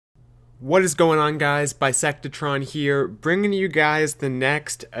What is going on, guys? Bisectatron here, bringing you guys the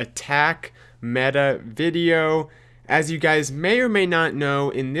next attack meta video. As you guys may or may not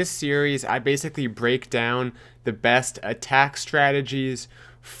know, in this series I basically break down the best attack strategies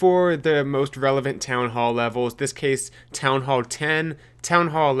for the most relevant Town Hall levels. This case, Town Hall 10, Town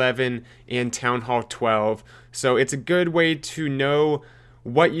Hall 11, and Town Hall 12. So it's a good way to know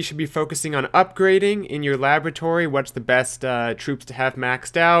what you should be focusing on upgrading in your laboratory, what's the best troops to have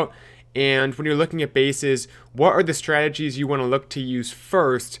maxed out, and when you're looking at bases, what are the strategies you want to look to use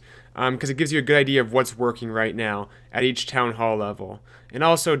first, because it gives you a good idea of what's working right now at each Town Hall level. And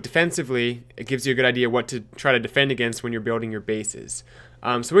also defensively, it gives you a good idea what to try to defend against when you're building your bases. So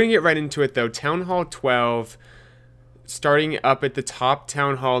we're going to get right into it though. Town Hall 12, starting up at the top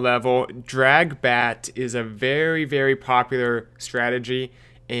Town Hall level, dragbat is a very, very popular strategy,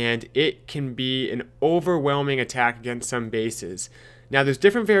 and it can be an overwhelming attack against some bases. Now, there's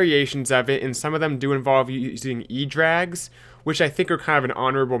different variations of it, and some of them do involve using E-drags, which I think are kind of an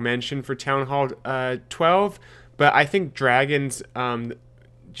honorable mention for Town Hall 12, but I think dragons,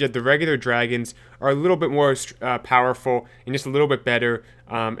 the regular dragons, are a little bit more powerful and just a little bit better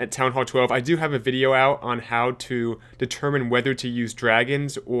at Town Hall 12. I do have a video out on how to determine whether to use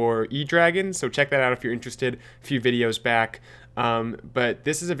dragons or E-dragons, so check that out if you're interested, a few videos back. But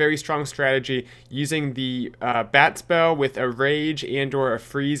this is a very strong strategy, using the bat spell with a rage and or a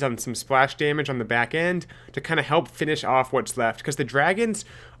freeze on some splash damage on the back end to kind of help finish off what's left, because the dragons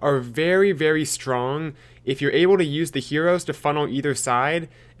are very, very strong if you're able to use the heroes to funnel either side,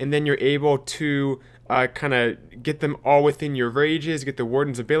 and then you're able to kind of get them all within your rages, get the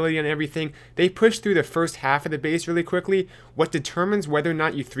warden's ability and everything. They push through the first half of the base really quickly. What determines whether or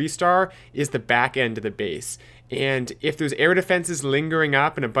not you 3-star is the back end of the base. And if there's air defenses lingering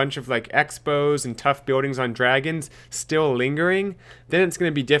up and a bunch of like expos and tough buildings on dragons still lingering, then it's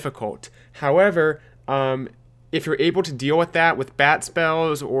going to be difficult. However, if you're able to deal with that with bat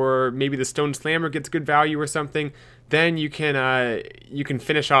spells, or maybe the stone slammer gets good value or something, then you can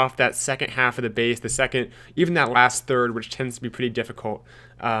finish off that second half of the base, even that last third, which tends to be pretty difficult.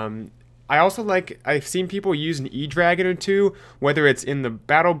 I've seen people use an E-dragon or two, whether it's in the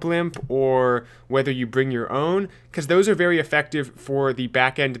battle blimp or whether you bring your own, because those are very effective for the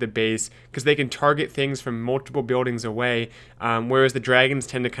back end of the base, because they can target things from multiple buildings away, whereas the dragons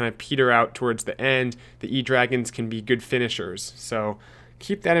tend to kind of peter out towards the end. The E-dragons can be good finishers, so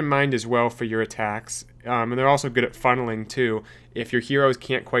keep that in mind as well for your attacks. And they're also good at funneling too. If your heroes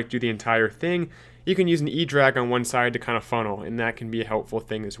can't quite do the entire thing, you can use an E-drag on one side to kind of funnel, and that can be a helpful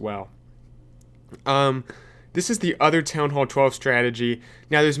thing as well. This is the other Town Hall 12 strategy.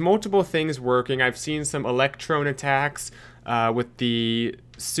 Now, there's multiple things working. I've seen some Electron attacks with the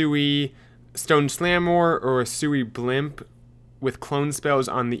Sui Stone Slammer or a Sui Blimp with clone spells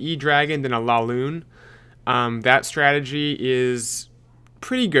on the E-Dragon, then a Laloon. That strategy is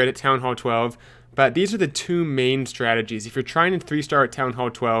pretty good at Town Hall 12, but these are the two main strategies. If you're trying to 3-star at Town Hall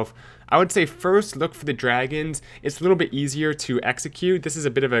 12, I would say first look for the dragons. It's a little bit easier to execute. This is a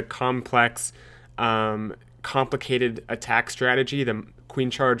bit of a complex, complicated attack strategy, the Queen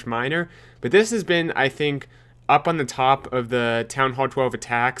Charge Minor, but this has been, I think, up on the top of the Town Hall 12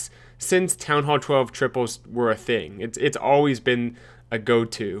 attacks since Town Hall 12 triples were a thing. It's always been a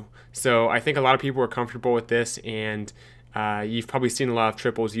go-to, so I think a lot of people are comfortable with this, and you've probably seen a lot of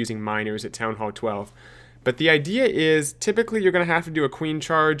triples using minors at Town Hall 12. But the idea is, typically you're going to have to do a queen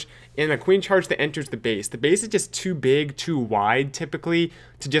charge, and a queen charge that enters the base. The base is just too big, too wide, typically,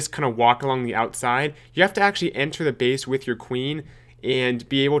 to just kind of walk along the outside. You have to actually enter the base with your queen and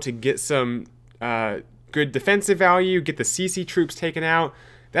be able to get some good defensive value, get the CC troops taken out.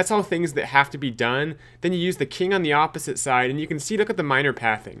 That's all things that have to be done. Then you use the king on the opposite side, and you can see, look at the minor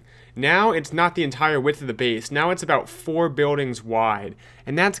pathing. Now it's not the entire width of the base. Now it's about 4 buildings wide.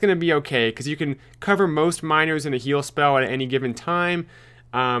 And that's going to be okay, because you can cover most minors in a heal spell at any given time.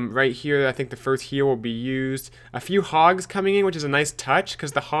 Right here, I think the first heal will be used. A few hogs coming in, which is a nice touch,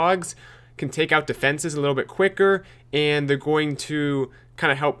 because the hogs can take out defenses a little bit quicker, and they're going to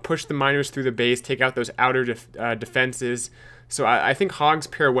kind of help push the minors through the base, take out those outer defenses. So I think hogs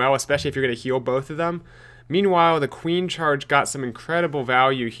pair well, especially if you're going to heal both of them. Meanwhile, the queen charge got some incredible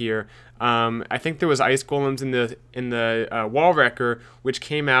value here. I think there was ice golems in the wall wrecker, which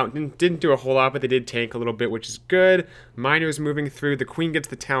came out and didn't do a whole lot, but they did tank a little bit, which is good. Miners moving through. The queen gets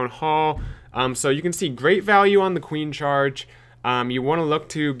the town hall. So you can see great value on the queen charge. You want to look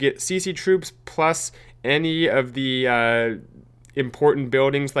to get CC troops plus any of the important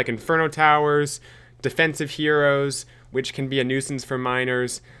buildings like Inferno Towers, defensive heroes, which can be a nuisance for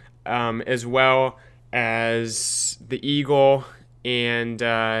miners, as well as the eagle and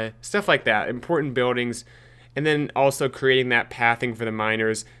stuff like that, important buildings. And then also creating that pathing for the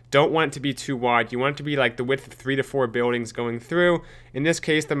miners. Don't want it to be too wide. You want it to be like the width of 3 to 4 buildings going through. In this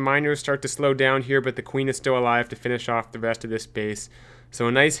case, the miners start to slow down here, but the queen is still alive to finish off the rest of this base. So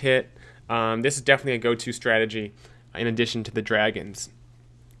a nice hit. This is definitely a go-to strategy in addition to the dragons.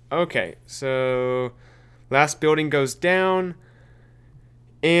 Okay, so last building goes down.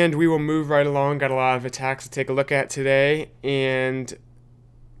 And we will move right along. Got a lot of attacks to take a look at today. And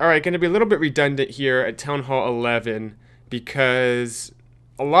alright, going to be a little bit redundant here at Town Hall 11, because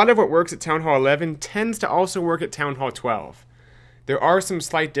a lot of what works at Town Hall 11 tends to also work at Town Hall 12. There are some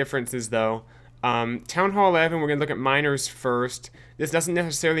slight differences though. Town Hall 11, we're going to look at miners first. This doesn't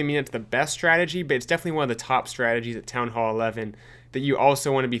necessarily mean it's the best strategy, but it's definitely one of the top strategies at Town Hall 11 that you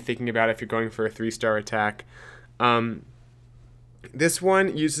also want to be thinking about if you're going for a 3-star attack. This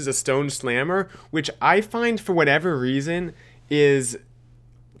one uses a stone slammer, which I find for whatever reason is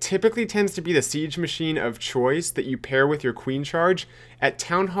typically tends to be the siege machine of choice that you pair with your queen charge at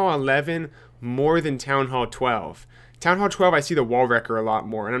Town Hall 11 more than Town Hall 12. Town Hall 12 I see the wall wrecker a lot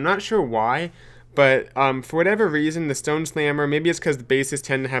more, and I'm not sure why, but for whatever reason the stone slammer, maybe it's because the bases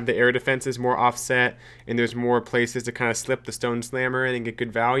tend to have the air defenses more offset and there's more places to kind of slip the stone slammer in and get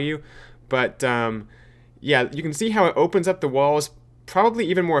good value, but yeah, you can see how it opens up the walls probably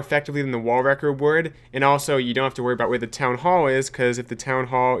even more effectively than the wall wrecker would, and also you don't have to worry about where the town hall is, because if the town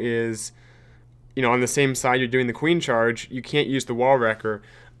hall is, you know, on the same side you're doing the queen charge, you can't use the wall wrecker,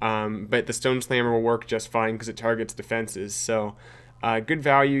 but the stone slammer will work just fine because it targets defenses. So good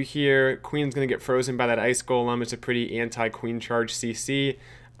value here. Queen's going to get frozen by that ice golem. It's a pretty anti-queen charge CC,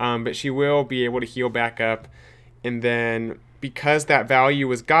 but she will be able to heal back up, and then because that value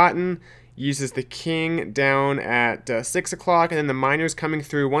was gotten, uses the king down at 6 o'clock, and then the miners coming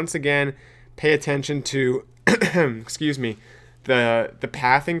through. Once again, pay attention to excuse me, the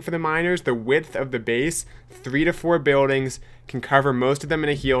pathing for the miners. The width of the base, 3 to 4 buildings, can cover most of them in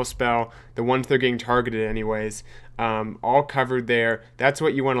a heal spell, the ones they're getting targeted anyways, all covered there. That's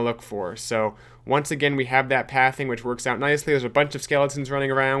what you want to look for. So once again, we have that pathing, which works out nicely. There's a bunch of skeletons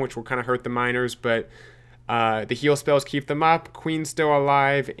running around, which will kind of hurt the miners, but the heal spells keep them up, queen's still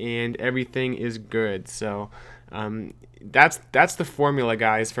alive, and everything is good. So that's the formula,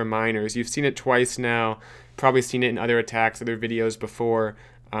 guys, for miners. You've seen it twice now, probably seen it in other attacks, other videos before.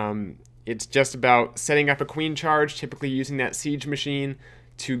 It's just about setting up a queen charge, typically using that siege machine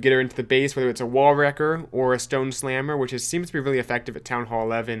to get her into the base, whether it's a wall wrecker or a stone slammer, which seems to be really effective at Town Hall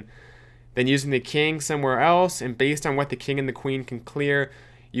 11. Then using the king somewhere else, and based on what the king and the queen can clear,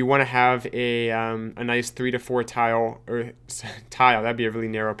 you want to have a nice 3 to 4 tile, that'd be a really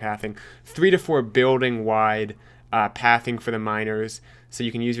narrow pathing, 3 to 4 building wide pathing for the miners, so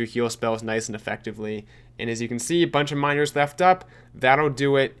you can use your heal spells nice and effectively. And as you can see, a bunch of miners left up. That'll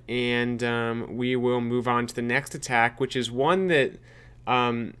do it, and we will move on to the next attack, which is one that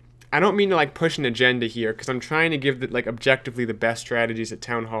I don't mean to like push an agenda here, because I'm trying to give objectively the best strategies at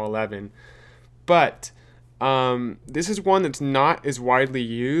Town Hall 11, but this is one that's not as widely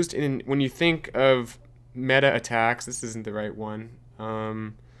used, and when you think of meta attacks, this isn't the right one.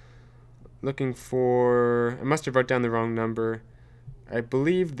 Looking for, I must have wrote down the wrong number. I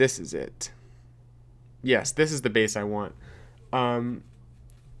believe this is it. Yes, this is the base I want.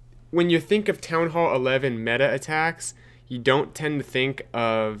 When you think of Town Hall 11 meta attacks, you don't tend to think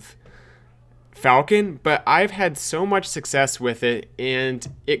of Falcon, but I've had so much success with it,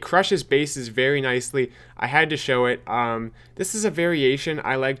 and it crushes bases very nicely. I had to show it. This is a variation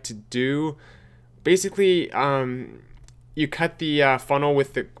I like to do. Basically, you cut the funnel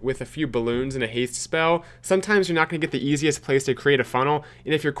with a few balloons and a haste spell. Sometimes you're not going to get the easiest place to create a funnel,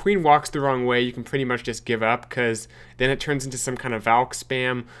 and if your queen walks the wrong way, you can pretty much just give up, because then it turns into some kind of Valk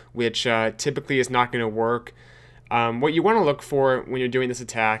spam, which typically is not going to work. What you want to look for when you're doing this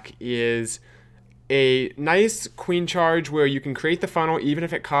attack is a nice queen charge where you can create the funnel, even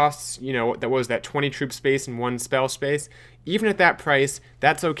if it costs, you know, that 20 troop space and 1 spell space. Even at that price,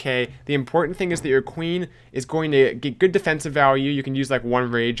 that's okay. The important thing is that your queen is going to get good defensive value. You can use like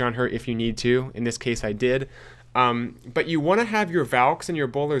 1 rage on her if you need to. In this case, I did. But you want to have your Valks and your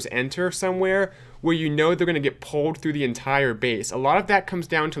bowlers enter somewhere where you know they're going to get pulled through the entire base. A lot of that comes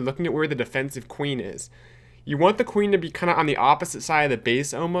down to looking at where the defensive queen is. You want the queen to be kind of on the opposite side of the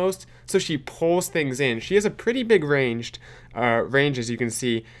base almost, so she pulls things in. She has a pretty big range, as you can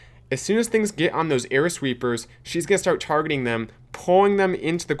see. As soon as things get on those air sweepers, she's going to start targeting them, pulling them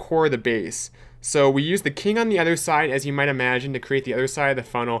into the core of the base. So we use the king on the other side, as you might imagine, to create the other side of the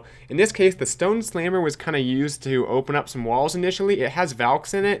funnel. In this case, the stone slammer was kind of used to open up some walls initially. It has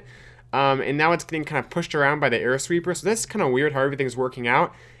Valks in it, and now it's getting kind of pushed around by the air sweeper. So that's kind of weird how everything's working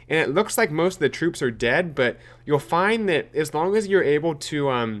out. And it looks like most of the troops are dead, but you'll find that as long as you're able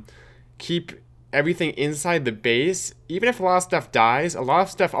to keep everything inside the base, even if a lot of stuff dies, a lot of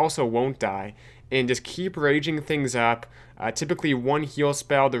stuff also won't die. And just keep raging things up. Typically one heal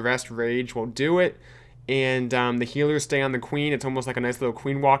spell, the rest rage will do it. And the healers stay on the queen. It's almost like a nice little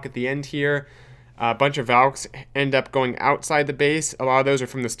queen walk at the end here. A bunch of Valks end up going outside the base. A lot of those are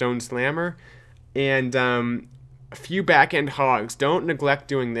from the Stone Slammer. And a few back-end hogs. Don't neglect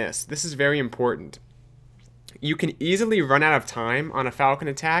doing this. This is very important. You can easily run out of time on a Falcon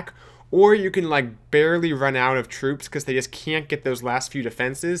attack, or you can like barely run out of troops because they just can't get those last few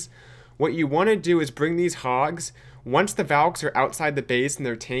defenses. What you want to do is bring these hogs. Once the Valks are outside the base and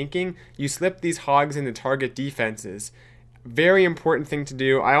they're tanking, you slip these hogs into target defenses. Very important thing to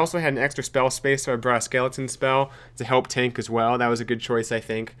do. I also had an extra spell space, so I brought a skeleton spell to help tank as well. That was a good choice, I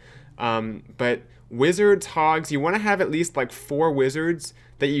think. But wizards, hogs, you want to have at least like 4 wizards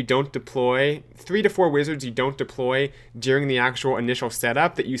that you don't deploy, 3 to 4 wizards you don't deploy during the actual initial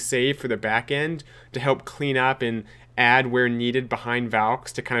setup that you save for the back end to help clean up and add where needed behind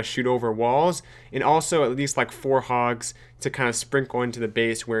Valks to kind of shoot over walls, and also at least like 4 hogs to kind of sprinkle into the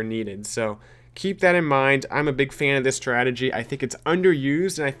base where needed. So keep that in mind. I'm a big fan of this strategy. I think it's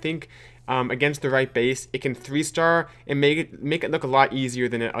underused, and I think against the right base, it can 3-star and make it look a lot easier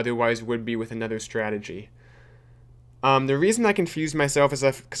than it otherwise would be with another strategy. The reason I confused myself is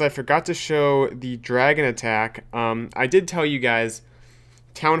because I forgot to show the dragon attack. I did tell you guys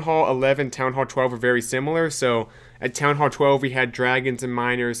Town Hall 11, Town Hall 12 are very similar. So at Town Hall 12 we had dragons and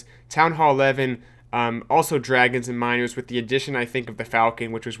miners. Town Hall 11 also dragons and miners, with the addition, I think, of the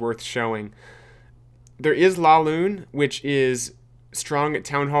Falcon, which was worth showing. There is La Lune, which is strong at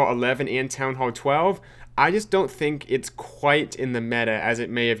Town Hall 11 and Town Hall 12. I just don't think it's quite in the meta as it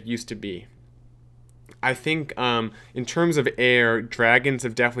may have used to be. I think in terms of air, dragons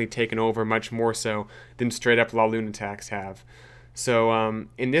have definitely taken over much more so than straight up La Lune attacks have. So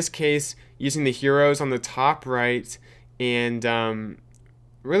in this case, using the heroes on the top right, and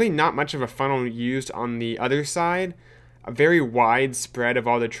really not much of a funnel used on the other side. A very wide spread of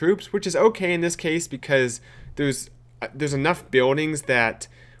all the troops, which is okay in this case because there's enough buildings that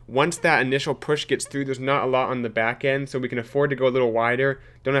once that initial push gets through, there's not a lot on the back end, so we can afford to go a little wider,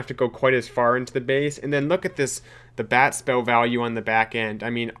 don't have to go quite as far into the base. And then look at this, the bat spell value on the back end. I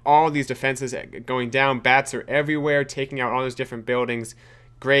mean, all these defenses going down, bats are everywhere, taking out all those different buildings.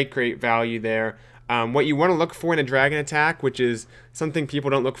 Great value there. What you want to look for in a dragon attack, which is something people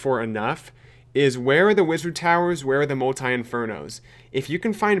don't look for enough, is where are the wizard towers, where are the multi-infernos. If you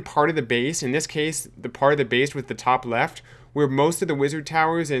can find part of the base, in this case, the part of the base with the top left, where most of the wizard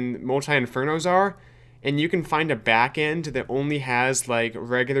towers and multi-infernos are, and you can find a back end that only has like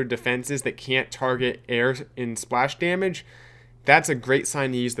regular defenses that can't target air and splash damage, that's a great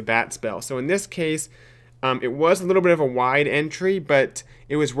sign to use the bat spell. So in this case, it was a little bit of a wide entry, but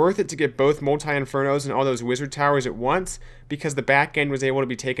it was worth it to get both multi-infernos and all those wizard towers at once because the back end was able to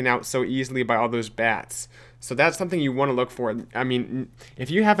be taken out so easily by all those bats. So that's something you want to look for. I mean,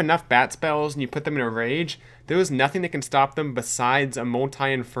 if you have enough bat spells and you put them in a rage, there is nothing that can stop them besides a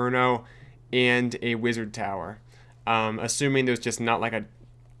multi-inferno and a wizard tower. Assuming there's just not like a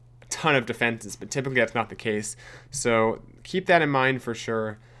ton of defenses, but typically that's not the case. So keep that in mind for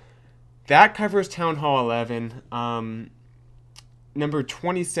sure. That covers Town Hall 11. Number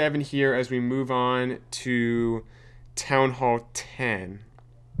 27 here as we move on to Town Hall 10.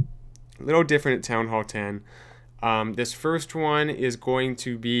 A little different at Town Hall 10. This first one is going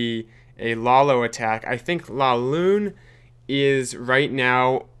to be a Lalo attack. I think La Lune is right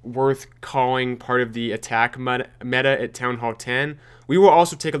now worth calling part of the attack meta at Town Hall 10. We will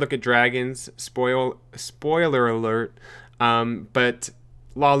also take a look at dragons. Spoiler alert. But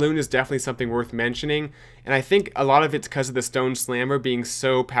La Lune is definitely something worth mentioning, and I think a lot of it's because of the Stone Slammer being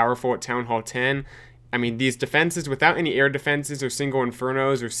so powerful at Town Hall 10. I mean, these defenses, without any air defenses or single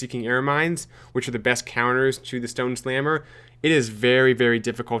infernos or seeking air mines, which are the best counters to the Stone Slammer, it is very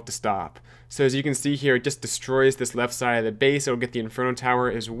difficult to stop. So as you can see here, it just destroys this left side of the base. It'll get the Inferno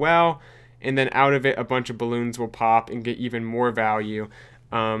Tower as well, and then out of it, a bunch of balloons will pop and get even more value.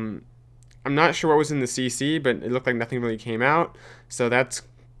 I'm not sure what was in the CC, but it looked like nothing really came out, so that's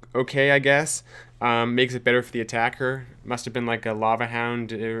okay, I guess. Makes it better for the attacker. Must have been like a Lava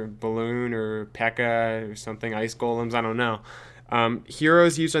Hound or Balloon or P.E.K.K.A. or something, Ice Golems, I don't know.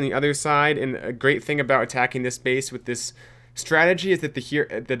 Heroes used on the other side, and a great thing about attacking this base with this strategy is that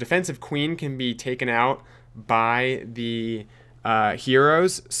the defensive queen can be taken out by the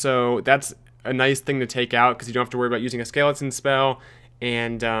heroes, so that's a nice thing to take out because you don't have to worry about using a skeleton spell.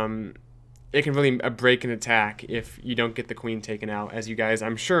 and it can really break an attack if you don't get the queen taken out, as you guys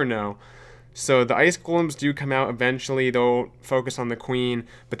I'm sure know. So the ice golems do come out eventually. They'll focus on the queen,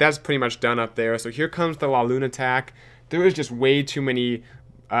 but that's pretty much done up there. So here comes the La Luna attack. There is just way too many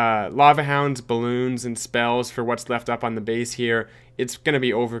lava hounds, balloons, and spells for what's left up on the base here. It's going to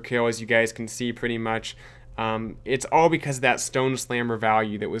be overkill, as you guys can see pretty much. It's all because of that Stone Slammer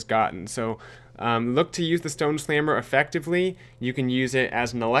value that was gotten. So look to use the Stone Slammer effectively. You can use it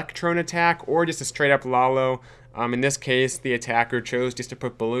as an Electron attack or just a straight up Lalo. In this case, the attacker chose just to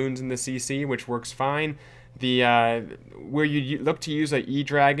put balloons in the CC, which works fine. Where you look to use a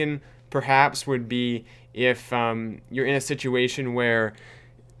E-Dragon perhaps would be if you're in a situation where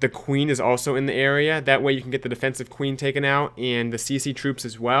the queen is also in the area. That way you can get the defensive queen taken out and the CC troops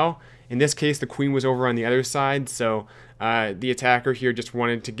as well. In this case, the queen was over on the other side, so the attacker here just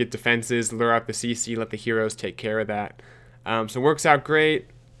wanted to get defenses, lure out the CC, let the heroes take care of that. So works out great,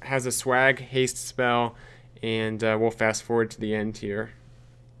 has a swag haste spell, and we'll fast forward to the end here.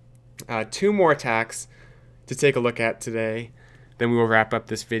 2 more attacks to take a look at today, then we will wrap up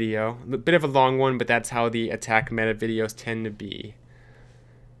this video. A bit of a long one, but that's how the attack meta videos tend to be.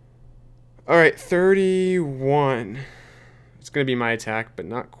 Alright, 31. It's going to be my attack, but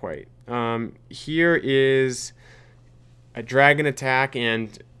not quite. Here is a dragon attack,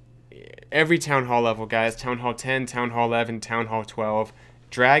 and every Town Hall level, guys. Town Hall 10, Town Hall 11, Town Hall 12.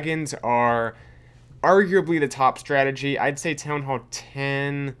 Dragons are arguably the top strategy. I'd say Town Hall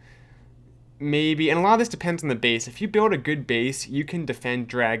 10, maybe. And a lot of this depends on the base. If you build a good base, you can defend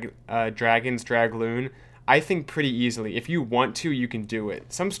Dragons, Dragloon, I think pretty easily. If you want to, you can do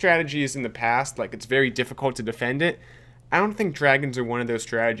it. Some strategies in the past, like it's very difficult to defend it. I don't think dragons are one of those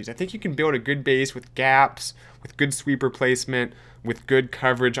strategies. I think you can build a good base with gaps, with good sweeper placement, with good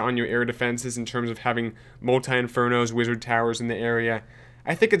coverage on your air defenses in terms of having multi-infernos, wizard towers in the area.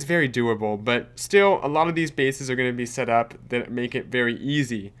 I think it's very doable, but still, a lot of these bases are going to be set up that make it very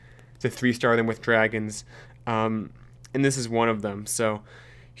easy to 3-star them with dragons, and this is one of them. So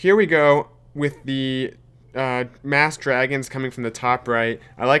here we go with the mass dragons coming from the top right.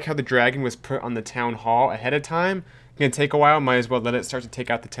 I like how the dragon was put on the town hall ahead of time. It's going to take a while, might as well let it start to take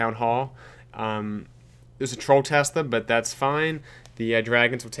out the town hall. There's a troll Tesla, but that's fine. The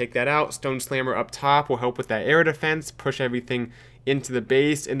dragons will take that out. Stone Slammer up top will help with that air defense, push everything into the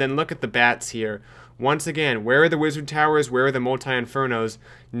base, and then look at the bats here. Once again, where are the wizard towers? Where are the multi-infernos?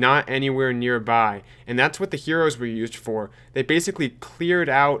 Not anywhere nearby. And that's what the heroes were used for. They basically cleared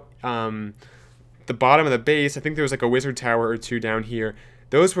out the bottom of the base. I think there was like a wizard tower or 2 down here.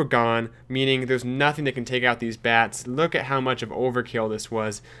 Those were gone, meaning there's nothing that can take out these bats. Look at how much of overkill this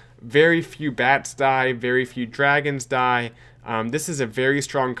was. Very few bats die, very few dragons die. This is a very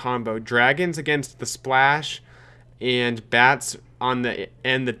strong combo. Dragons against the splash, and bats on the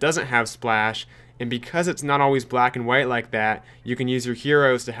end that doesn't have splash. And because it's not always black and white like that, you can use your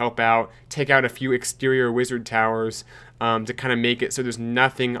heroes to help out, take out a few exterior wizard towers to kind of make it so there's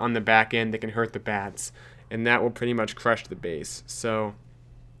nothing on the back end that can hurt the bats. And that will pretty much crush the base. So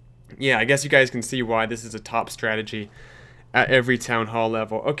yeah, I guess you guys can see why this is a top strategy at every town hall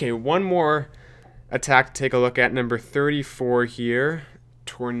level. Okay, one more attack to take a look at, number 34 here.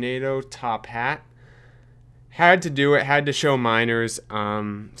 Tornado top hat. Had to do it, had to show miners.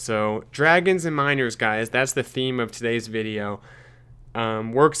 So dragons and miners, guys, that's the theme of today's video.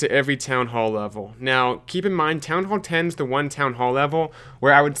 Works at every town hall level. Now, keep in mind, Town Hall 10 is the one town hall level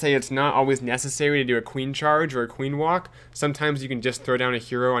where I would say it's not always necessary to do a queen charge or a queen walk. Sometimes you can just throw down a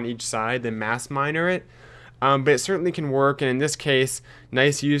hero on each side, then mass miner it. But it certainly can work, and in this case,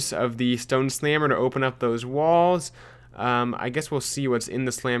 nice use of the Stone Slammer to open up those walls. I guess we'll see what's in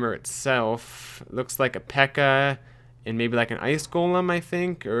the slammer itself. Looks like a P.E.K.K.A. and maybe like an Ice Golem, I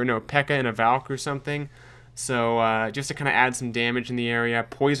think. Or no, P.E.K.K.A. and a Valk or something. So just to kind of add some damage in the area.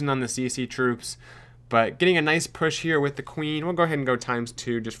 Poison on the CC troops. But getting a nice push here with the queen. We'll go ahead and go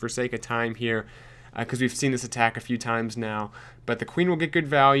 ×2 just for sake of time here, because we've seen this attack a few times now. But the queen will get good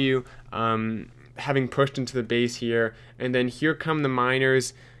value, having pushed into the base here. And then here come the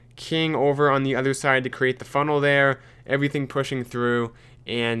miners. King over on the other side to create the funnel there. Everything pushing through.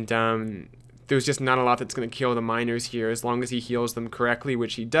 And there's just not a lot that's going to kill the miners here as long as he heals them correctly,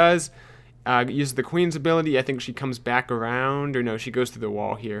 which he does. Uses the queen's ability. I think she comes back around. Or no, she goes through the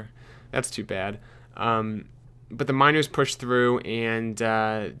wall here. That's too bad. But the miners push through, and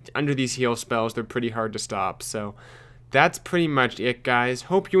under these heal spells, they're pretty hard to stop. So that's pretty much it, guys.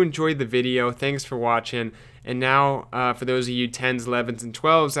 Hope you enjoyed the video. Thanks for watching. And now, for those of you 10s, 11s, and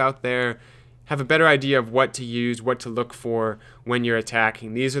 12s out there, have a better idea of what to use, what to look for when you're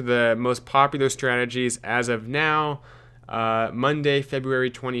attacking. These are the most popular strategies as of now. Monday, February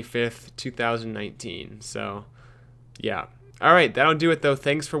 25th, 2019. So, yeah. All right, that'll do it, though.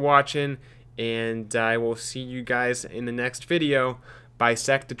 Thanks for watching, and I will see you guys in the next video.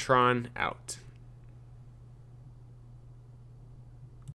 Bisectatron out.